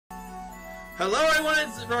Hello everyone,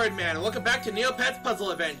 it's Roidman, and welcome back to Neopets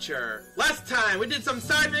Puzzle Adventure. Last time, we did some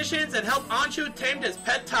side missions and helped Anshu tame his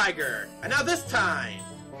pet tiger. And now this time,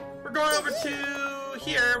 we're going over to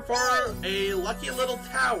here for a lucky little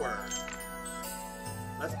tower.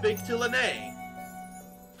 Let's speak to Linae.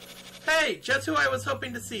 Hey, just who I was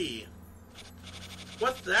hoping to see.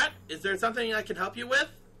 What's that? Is there something I can help you with?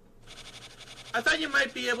 I thought you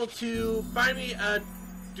might be able to find me a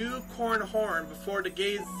dewcorn horn before the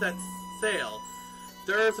gaze sets sail.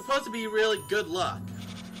 They're supposed to be really good luck.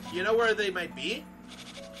 You know where they might be?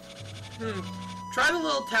 Try the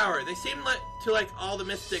little tower. They seem to like all the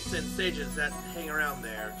mystics and sages that hang around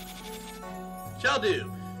there. Shall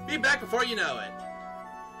do. Be back before you know it.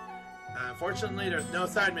 Unfortunately, there's no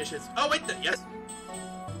side missions. Oh, wait, yes.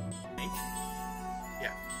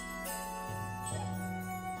 Yeah.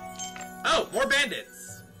 Oh, more bandits.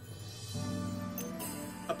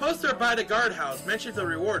 A poster by the guardhouse mentions a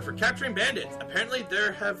reward for capturing bandits. Apparently,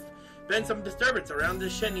 there have been some disturbance around the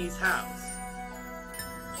Shenny's house.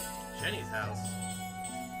 Shenny's house?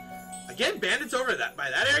 Again, bandits over by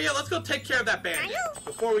that area? Let's go take care of that bandit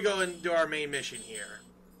before we go and do our main mission here.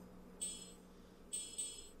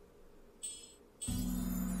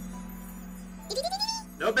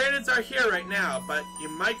 No bandits are here right now, but you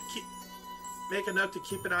might make a note to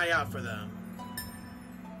keep an eye out for them.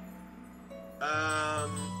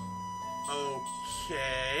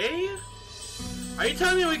 Okay. Are you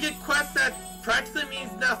telling me we get quests that practically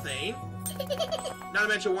means nothing? Not to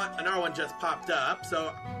mention another one just popped up,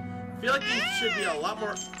 so I feel like these should be a lot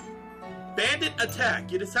more. Bandit attack.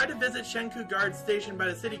 You decide to visit Shenku Guard Station by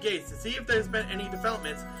the city gates to see if there's been any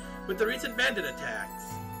developments with the recent bandit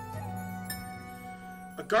attacks.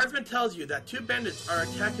 A guardsman tells you that 2 bandits are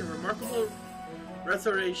attacking remarkable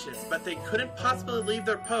restorations, but they couldn't possibly leave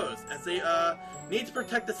their post as they need to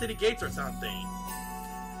protect the city gates or something.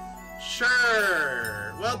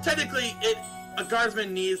 Sure. Well, technically, a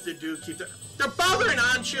guardsman needs to keep their. They're bothering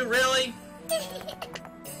Anshu, really?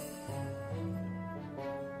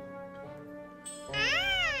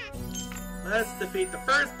 Let's defeat the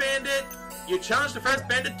first bandit. You challenge the first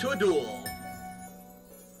bandit to a duel.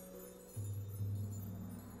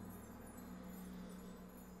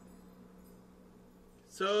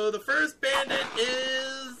 So the first bandit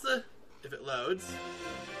is, if it loads,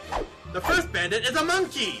 the first bandit is a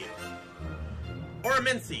monkey! Or a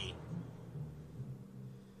mincy.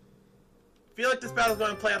 I feel like this battle is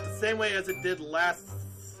going to play out the same way as it did last.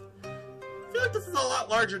 I feel like this is a lot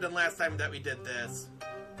larger than last time that we did this.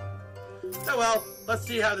 So well, let's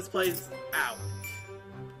see how this plays out.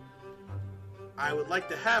 I would like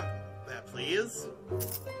to have that, please.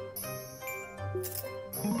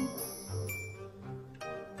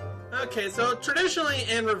 Okay, so traditionally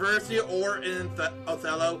in Reversia or in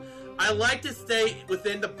Othello, I like to stay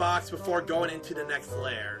within the box before going into the next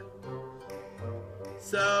layer.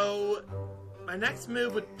 So, my next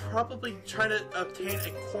move would probably try to obtain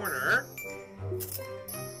a corner.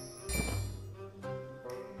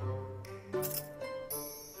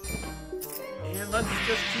 And let's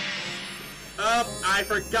just keep... Oh, I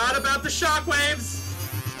forgot about the shockwaves!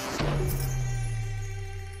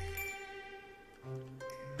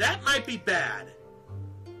 That might be bad.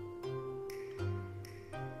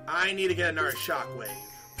 I need to get another shockwave.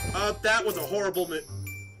 Oh, that was a horrible move.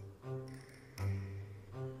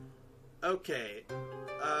 Okay.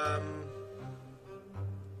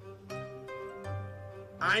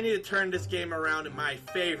 I need to turn this game around in my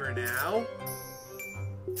favor now.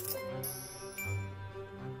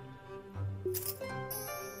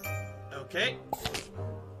 Okay.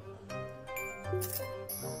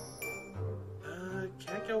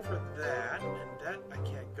 Can't go for that, and that I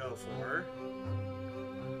can't go for.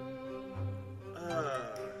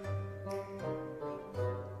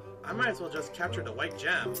 I might as well just capture the white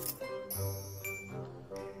gem.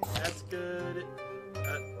 That's good.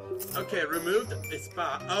 Okay, removed a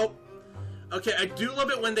spot. Oh! Okay, I do love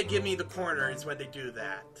it when they give me the corners when they do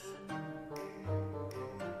that.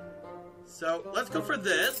 So, let's go for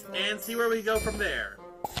this, and see where we go from there.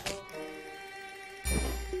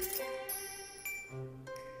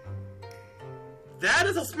 That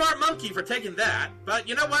is a smart monkey for taking that, but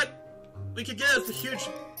you know what? We could get us a huge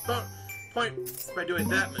point by doing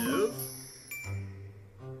that move.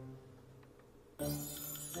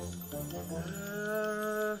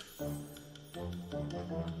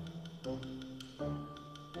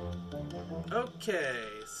 Okay,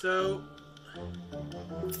 so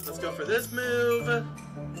let's go for this move.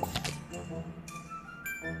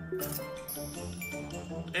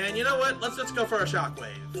 And you know what? Let's just go for a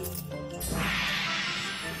shockwave.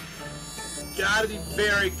 Gotta be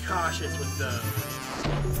very cautious with those.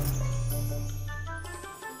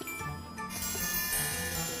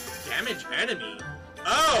 Damage enemy.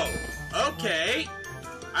 Oh, okay.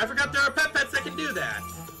 I forgot there are pets that can do that.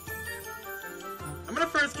 I'm gonna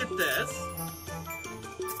first get this.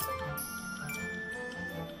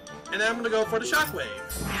 And then I'm gonna go for the shockwave.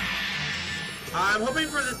 I'm hoping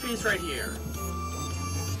for this piece right here.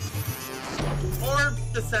 Or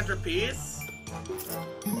the centerpiece.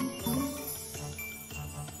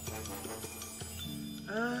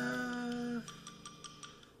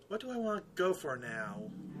 What do I want to go for now?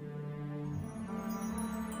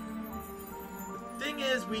 The thing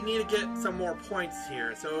is, we need to get some more points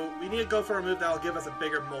here. So we need to go for a move that will give us a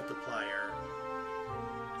bigger multiplier.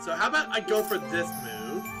 So how about I go for this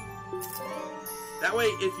move? That way,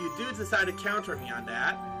 if you do decide to counter me on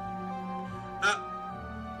that...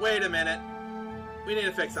 wait a minute. We need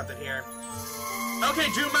to fix something here.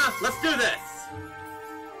 Okay, Juma, let's do this!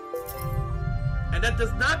 And that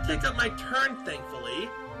does not take up my turn, thankfully.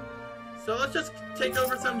 So let's just take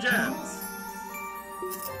over some gems.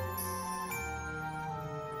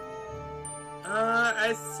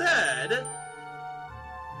 I said...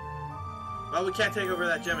 Well, we can't take over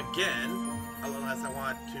that gem again. Unless I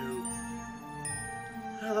want to...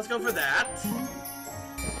 let's go for that.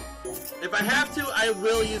 If I have to, I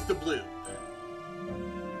will use the blue.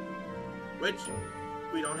 Which,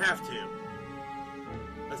 we don't have to.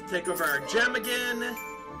 Let's take over our gem again.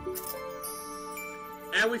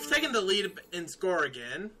 And we've taken the lead in score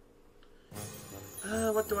again.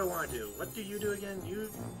 What do I want to do? What do you do again? You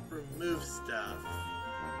remove stuff.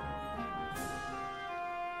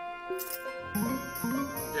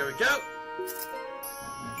 There we go.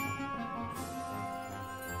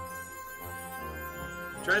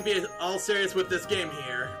 Trying to be all serious with this game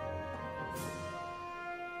here.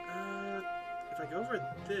 If I go over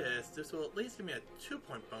this will at least give me a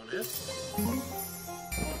 2-point bonus.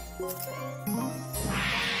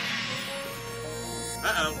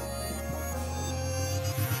 Uh-oh.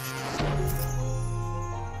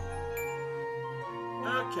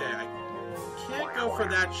 Okay, I can't go for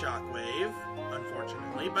that shockwave,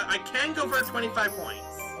 unfortunately, but I can go for 25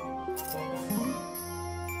 points.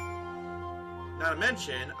 Not to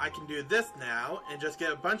mention, I can do this now and just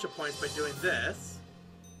get a bunch of points by doing this.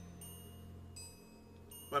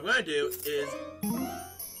 What I'm going to do is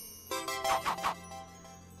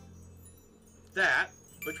that,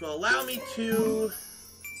 which will allow me to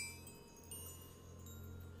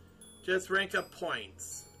just rank up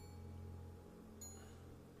points.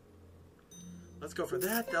 Let's go for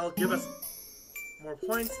that. That'll give us more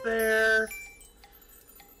points there.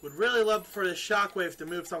 Would really love for the shockwave to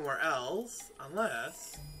move somewhere else,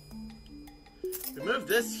 unless we move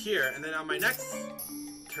this here, and then on my next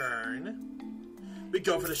turn, we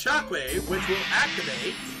go for the shockwave, which will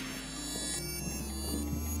activate,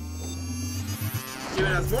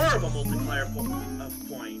 giving us more of a multiplier of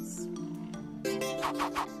points.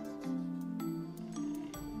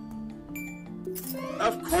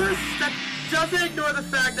 Of course, that doesn't ignore the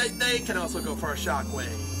fact that they can also go for a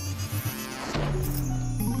shockwave.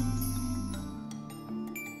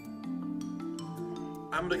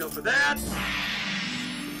 I'm gonna go for that.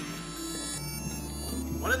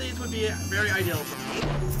 One of these would be very ideal for me.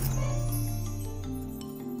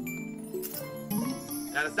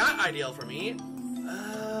 That is not ideal for me.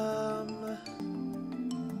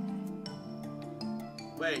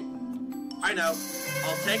 Wait. I know.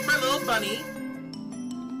 I'll take my little bunny.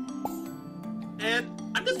 And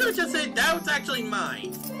I'm just gonna say that was actually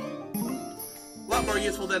mine. A lot more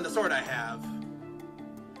useful than the sword I have.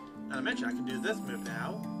 Not to mention, I can do this move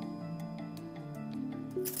now.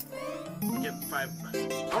 Get 5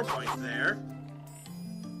 more points there.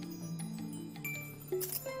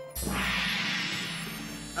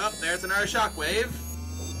 Oh, there's another shockwave.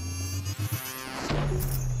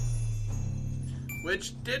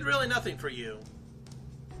 Which did really nothing for you.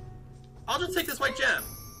 I'll just take this white gem.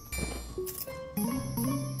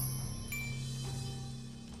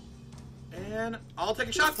 And I'll take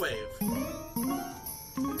a shockwave.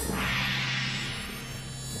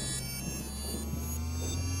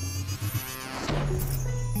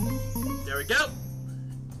 There we go.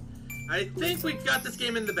 I think we've got this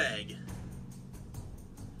game in the bag.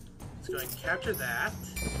 Let's go and capture that.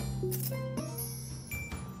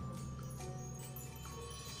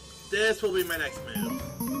 This will be my next move.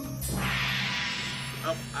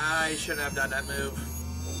 Oh, I shouldn't have done that move.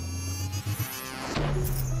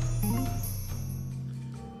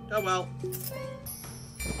 Oh well.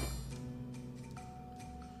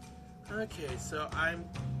 Okay, so I'm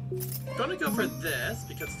gonna go for this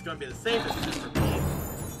because it's gonna be the safest fit for me.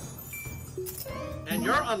 And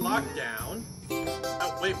you're on lockdown.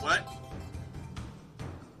 Oh, wait, what?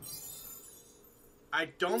 I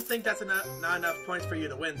don't think that's not enough points for you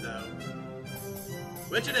to win, though.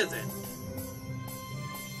 Which it isn't.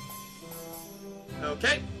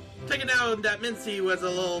 Okay. Taking down that Mincy was a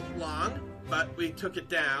little long, but we took it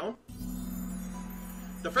down.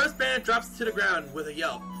 The first bandit drops to the ground with a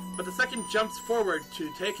yelp, but the second jumps forward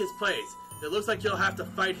to take his place. It looks like you'll have to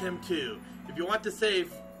fight him too. If you want to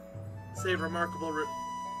save remarkable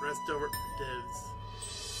restoratives.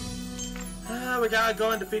 We gotta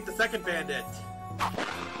go and defeat the second bandit.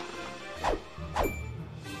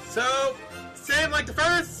 So, same like the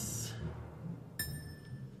first.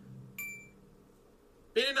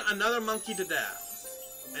 Beating another monkey to death.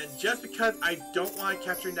 And just because I don't want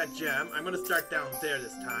capturing that gem, I'm gonna start down there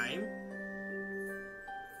this time.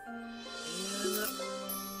 And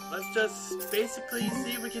let's just basically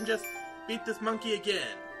see if we can just beat this monkey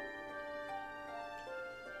again.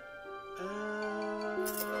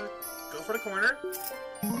 Go for the corner.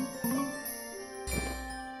 I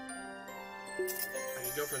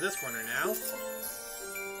can go for this corner now.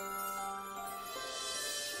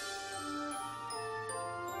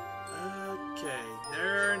 Okay,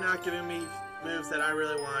 they're not giving me moves that I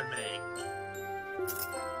really want to make.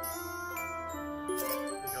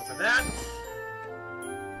 We go for that.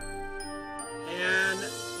 And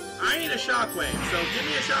I need a shockwave, so give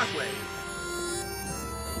me a shockwave.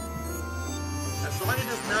 As long as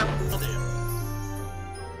it's not, I'll do.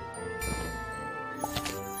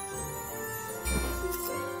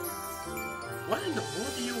 What in the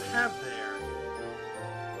world do you have there?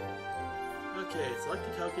 Okay, select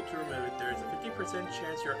the calculate to remove it. There is a 50%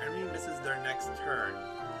 chance your enemy misses their next turn.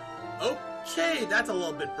 Okay, that's a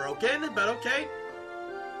little bit broken, but okay.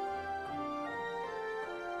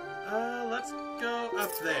 Let's go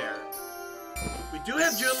up there. We do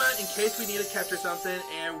have Juma in case we need to capture something,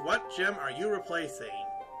 and what gem are you replacing?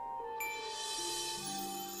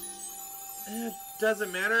 It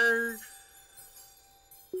doesn't matter.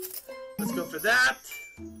 Let's go for that.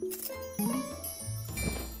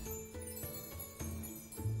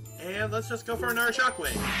 And let's just go for another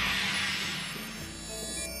shockwave.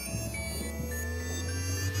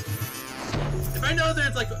 If I know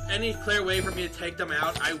there's like any clear way for me to take them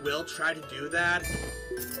out, I will try to do that.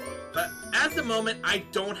 But at the moment, I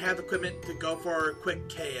don't have equipment to go for quick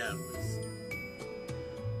KOs.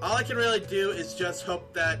 All I can really do is just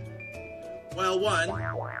hope that, well, one,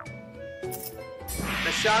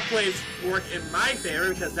 the shockwaves work in my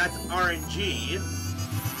favor because that's RNG.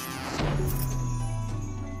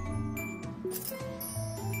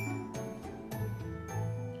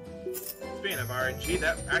 Speaking of RNG,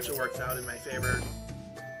 that actually works out in my favor.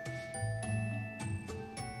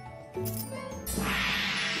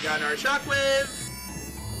 We got our shockwave.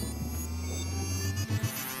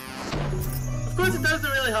 Of course, it doesn't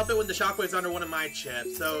really help it when the shockwave's under one of my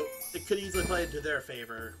chips, so it could easily play into their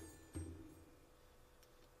favor.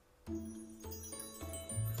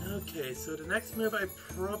 Okay, so the next move I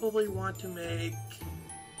probably want to make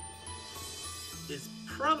is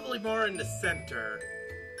probably more in the center.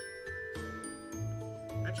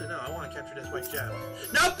 Actually, no, I want to capture this white gem.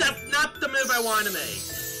 Nope, that's not the move I want to make.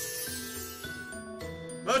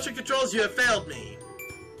 Motion controls, you have failed me.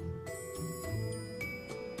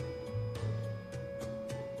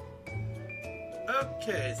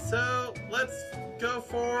 Okay, so let's go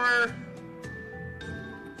for...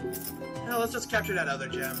 Hell, let's just capture that other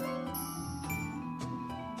gem.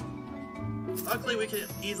 Luckily, we can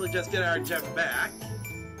easily just get our gem back.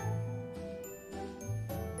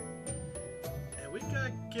 And we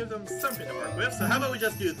gotta give them something to work with, so how about we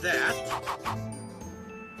just do that?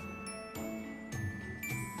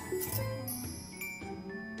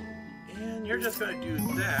 And you're just gonna do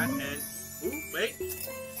that, and... Ooh, wait.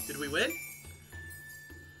 Did we win?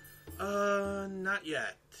 Not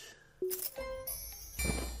yet.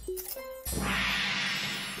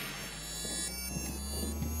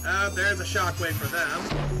 There's a shockwave for them.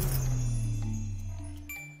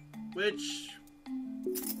 Which...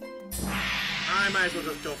 I might as well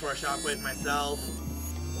just go for a shockwave myself.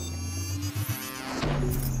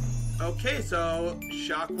 Okay, so...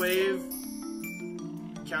 Shockwave...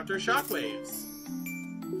 Counter shockwaves.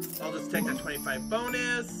 I'll just take that 25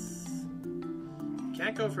 bonus.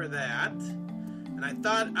 Can't go for that. And I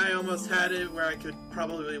thought I almost had it where I could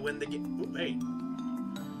probably win the game. Ooh, wait.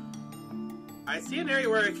 I see an area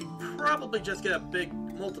where I could probably just get a big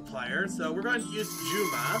multiplier, so we're going to use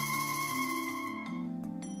Juma.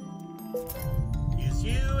 Use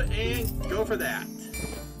you, and go for that.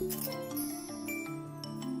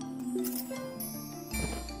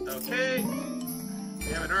 Okay. We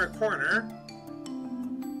have another corner.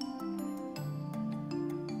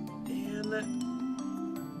 And...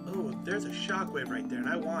 Oh, there's a shockwave right there, and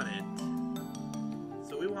I want it.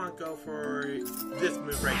 So we want to go for this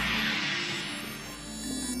move right here.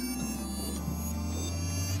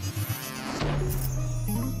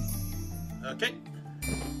 Okay.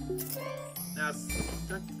 Now it's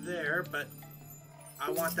stuck there, but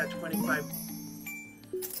I want that 25%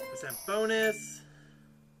 bonus.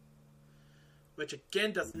 Which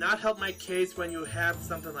again does not help my case when you have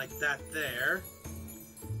something like that there.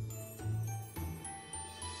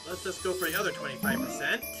 Let's just go for the other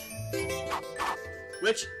 25%.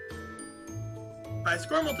 Which, by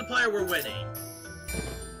score multiplier, we're winning.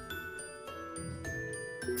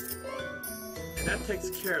 And that takes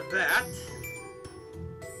care of that.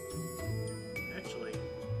 Actually,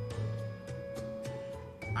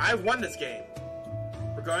 I've won this game.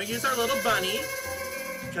 We're going to use our little bunny,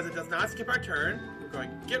 because it does not skip our turn. We're going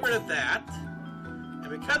to get rid of that. And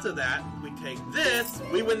because of that, we take this,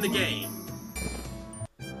 we win the game.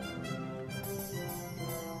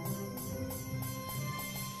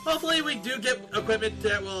 Hopefully we do get equipment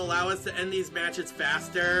that will allow us to end these matches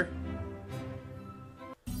faster.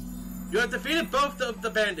 You have defeated both of the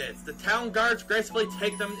bandits. The town guards gracefully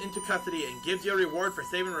take them into custody and gives you a reward for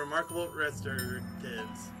saving remarkable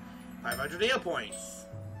restoratives. 500 neo points.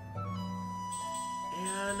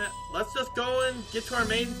 And let's just go and get to our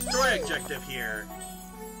main story objective here.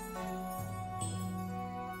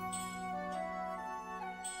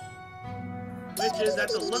 Which is at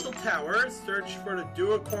the little tower, search for the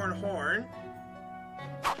duocorn horn.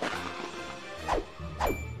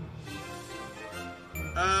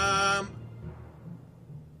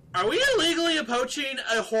 Are we illegally poaching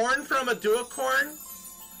a horn from a duocorn?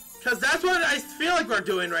 Because that's what I feel like we're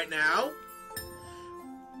doing right now.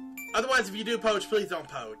 Otherwise, if you do poach, please don't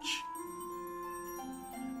poach.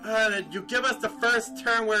 You give us the first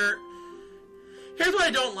turn where... Here's what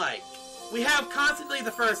I don't like. We have constantly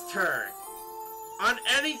the first turn. On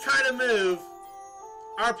any kind of move,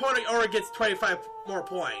 our opponent already gets 25 more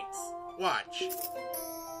points. Watch.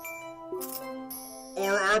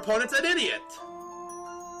 Or our opponent's an idiot.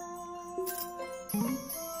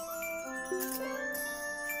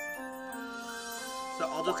 So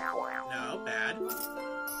I'll just... No, bad.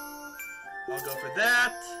 I'll go for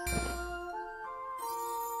that.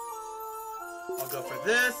 I'll go for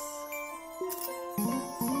this.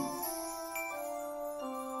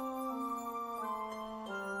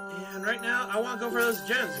 And right now, I want to go for those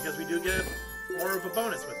gems because we do get more of a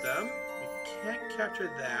bonus with them. We can't capture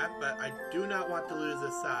that, but I do not want to lose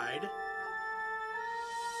this side.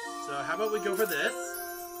 So how about we go for this?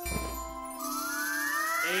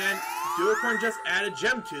 And duocorn just add a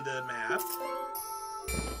gem to the map.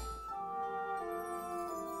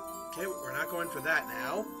 Okay, we're not going for that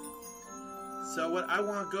now. So what I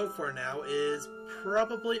want to go for now is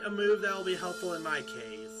probably a move that will be helpful in my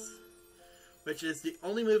case. Which is the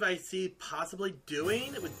only move I see possibly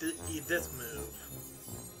doing with this move.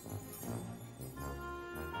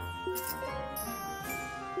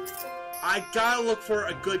 I gotta look for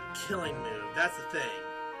a good killing move, that's the thing.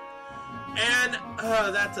 And,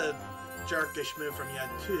 that's a jerkish move from Yud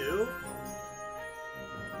too.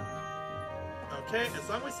 Okay, as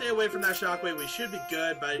long as we stay away from that shockwave, we should be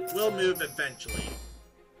good, but it will move eventually.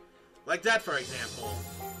 Like that, for example.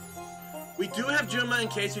 We do have Juma in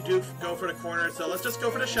case you do go for the corner, so let's just go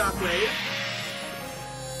for the shockwave.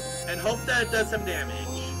 And hope that it does some damage.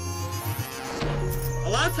 A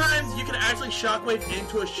lot of times you can actually shockwave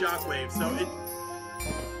into a shockwave, so it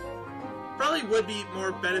probably would be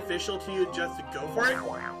more beneficial to you just to go for it.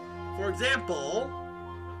 For example,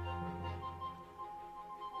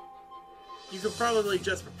 you could probably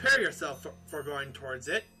just prepare yourself for going towards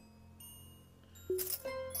it.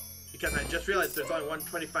 Because I just realized there's only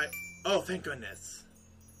 125... Oh, thank goodness.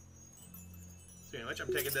 Speaking of which,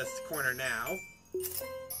 I'm taking this corner now.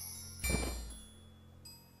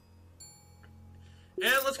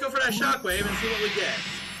 And let's go for that shockwave and see what we get.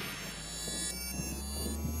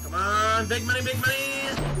 Come on, big money, big money!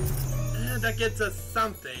 And that gets us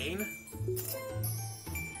something.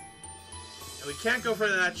 And we can't go for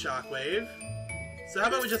that shockwave. So how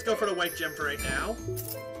about we just go for the white gem for right now?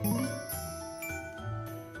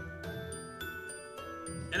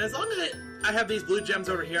 And as long as I have these blue gems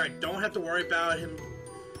over here, I don't have to worry about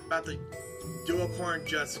the duocorn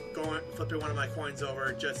just flipping one of my coins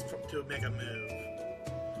over just to make a move.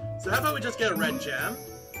 So how about we just get a red gem?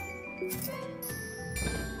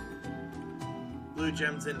 Blue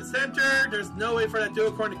gem's in the center. There's no way for that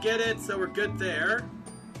duocorn to get it, so we're good there.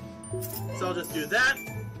 So I'll just do that.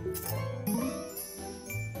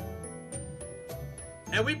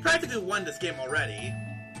 And we practically won this game already.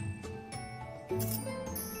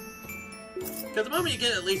 Because the moment you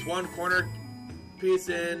get at least one corner piece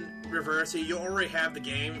in reverse, you already have the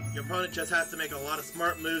game. Your opponent just has to make a lot of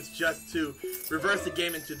smart moves just to reverse the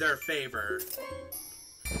game into their favor.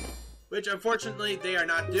 Which, unfortunately, they are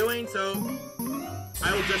not doing, so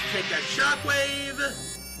I will just take that shockwave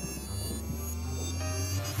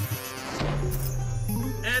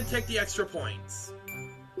and take the extra points.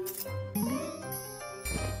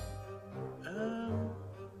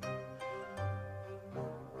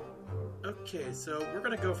 Okay, so we're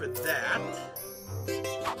gonna go for that.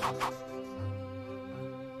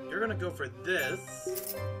 You're gonna go for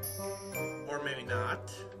this. Or maybe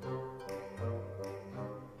not.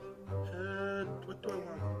 What do I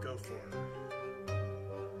want to go for?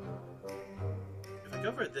 If I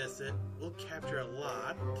go for this, it will capture a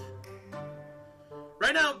lot.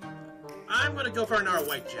 Right now, I'm gonna go for another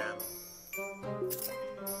white gem.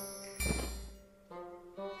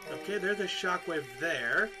 Okay, there's a shockwave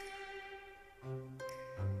there.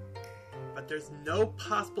 But there's no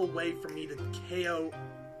possible way for me to KO.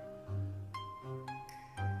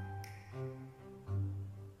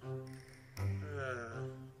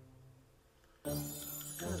 What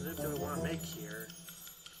kind of move do I want to make here?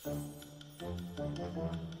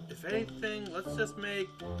 If anything, let's just make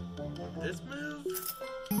this move.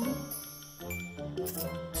 And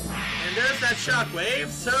there's that shockwave.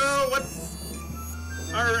 So what's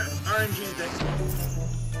our RNG thing?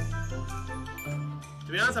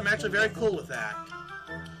 To be honest, I'm actually very cool with that.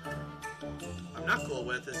 I'm not cool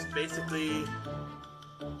with is basically...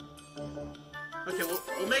 Okay,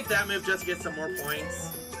 we'll make that move just to get some more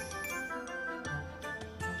points.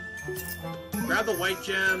 Grab the white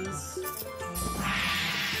gems.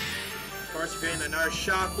 Of course, we're getting another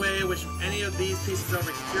shockwave, which any of these pieces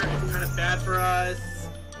over here is kind of bad for us.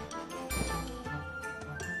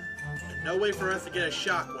 And no way for us to get a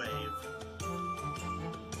shockwave.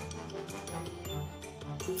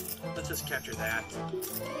 Let's just capture that.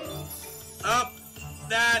 Oh,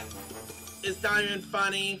 that is not even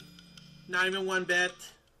funny. Not even one bit.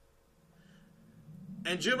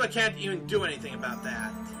 And Juba can't even do anything about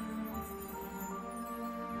that.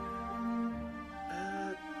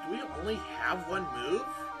 Do we only have one move?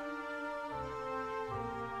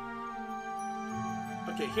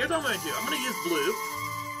 Okay, here's what I'm going to do. I'm going to use blue.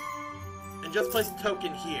 And just place a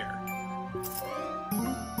token here.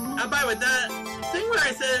 Now, by the way, that thing where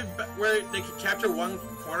I said where they could capture one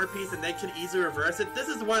corner piece and they could easily reverse it, this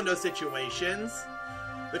is one of those situations,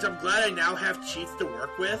 which I'm glad I now have cheats to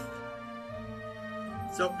work with.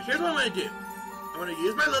 So, here's what I'm going to do. I'm going to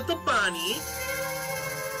use my little bunny.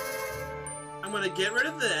 I'm going to get rid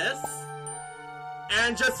of this.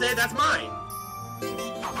 And just say that's mine.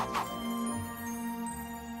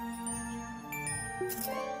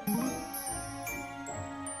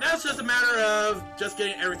 Now it's just a matter of just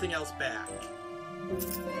getting everything else back.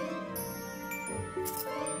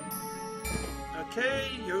 Okay,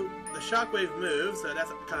 the shockwave moves, so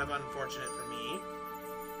that's kind of unfortunate for me.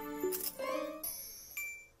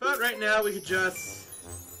 But right now we could just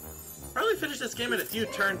probably finish this game in a few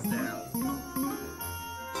turns now.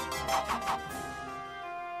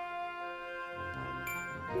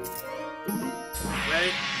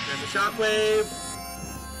 Wait, there's a shockwave.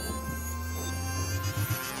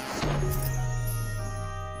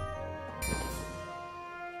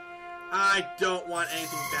 I don't want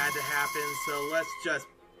anything bad to happen, so let's just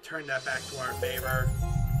turn that back to our favor.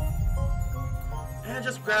 And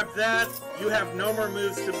just grab that. You have no more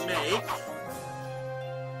moves to make.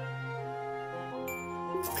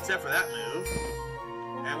 Except for that move.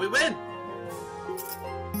 And we win!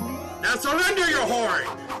 Now surrender your horn!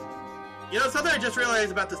 You know, something I just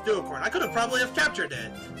realized about this duocorn. I could have probably have captured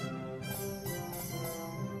it.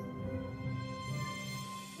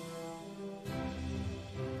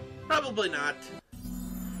 Probably not.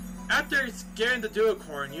 After scaring the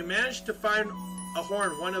duocorn, you managed to find a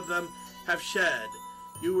horn one of them have shed.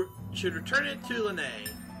 You should return it to linae.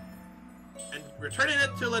 And returning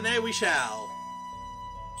it to linae we shall.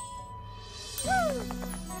 Woo!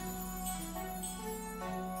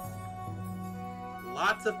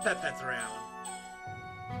 Lots of pets around.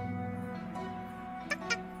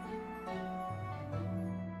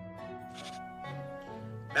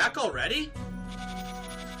 Back already?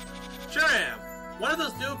 Sure am. One of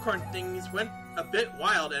those duocorn things went a bit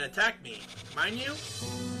wild and attacked me. Mind you?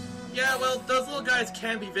 Yeah, well, those little guys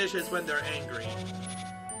can be vicious when they're angry.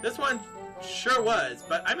 This one sure was,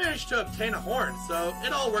 but I managed to obtain a horn, so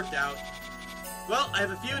it all worked out. Well, I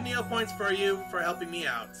have a few Neo points for you for helping me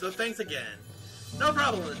out, so thanks again. No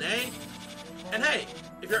problem, Linae. And hey,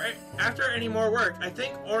 if you're after any more work, I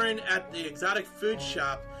think Orin at the exotic food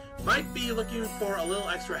shop might be looking for a little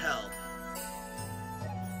extra help.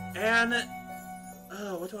 And,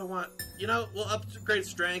 oh, what do I want? You know, we'll upgrade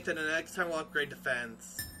strength, and the next time we'll upgrade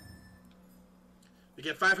defense. We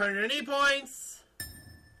get 580 points.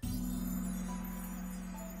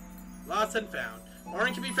 Lost and found.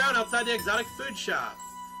 Orin can be found outside the exotic food shop.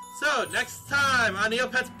 So, next time on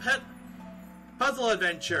Neopets Pet Puzzle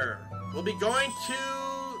Adventure, we'll be going to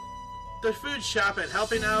the food shop and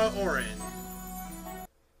helping out Orin.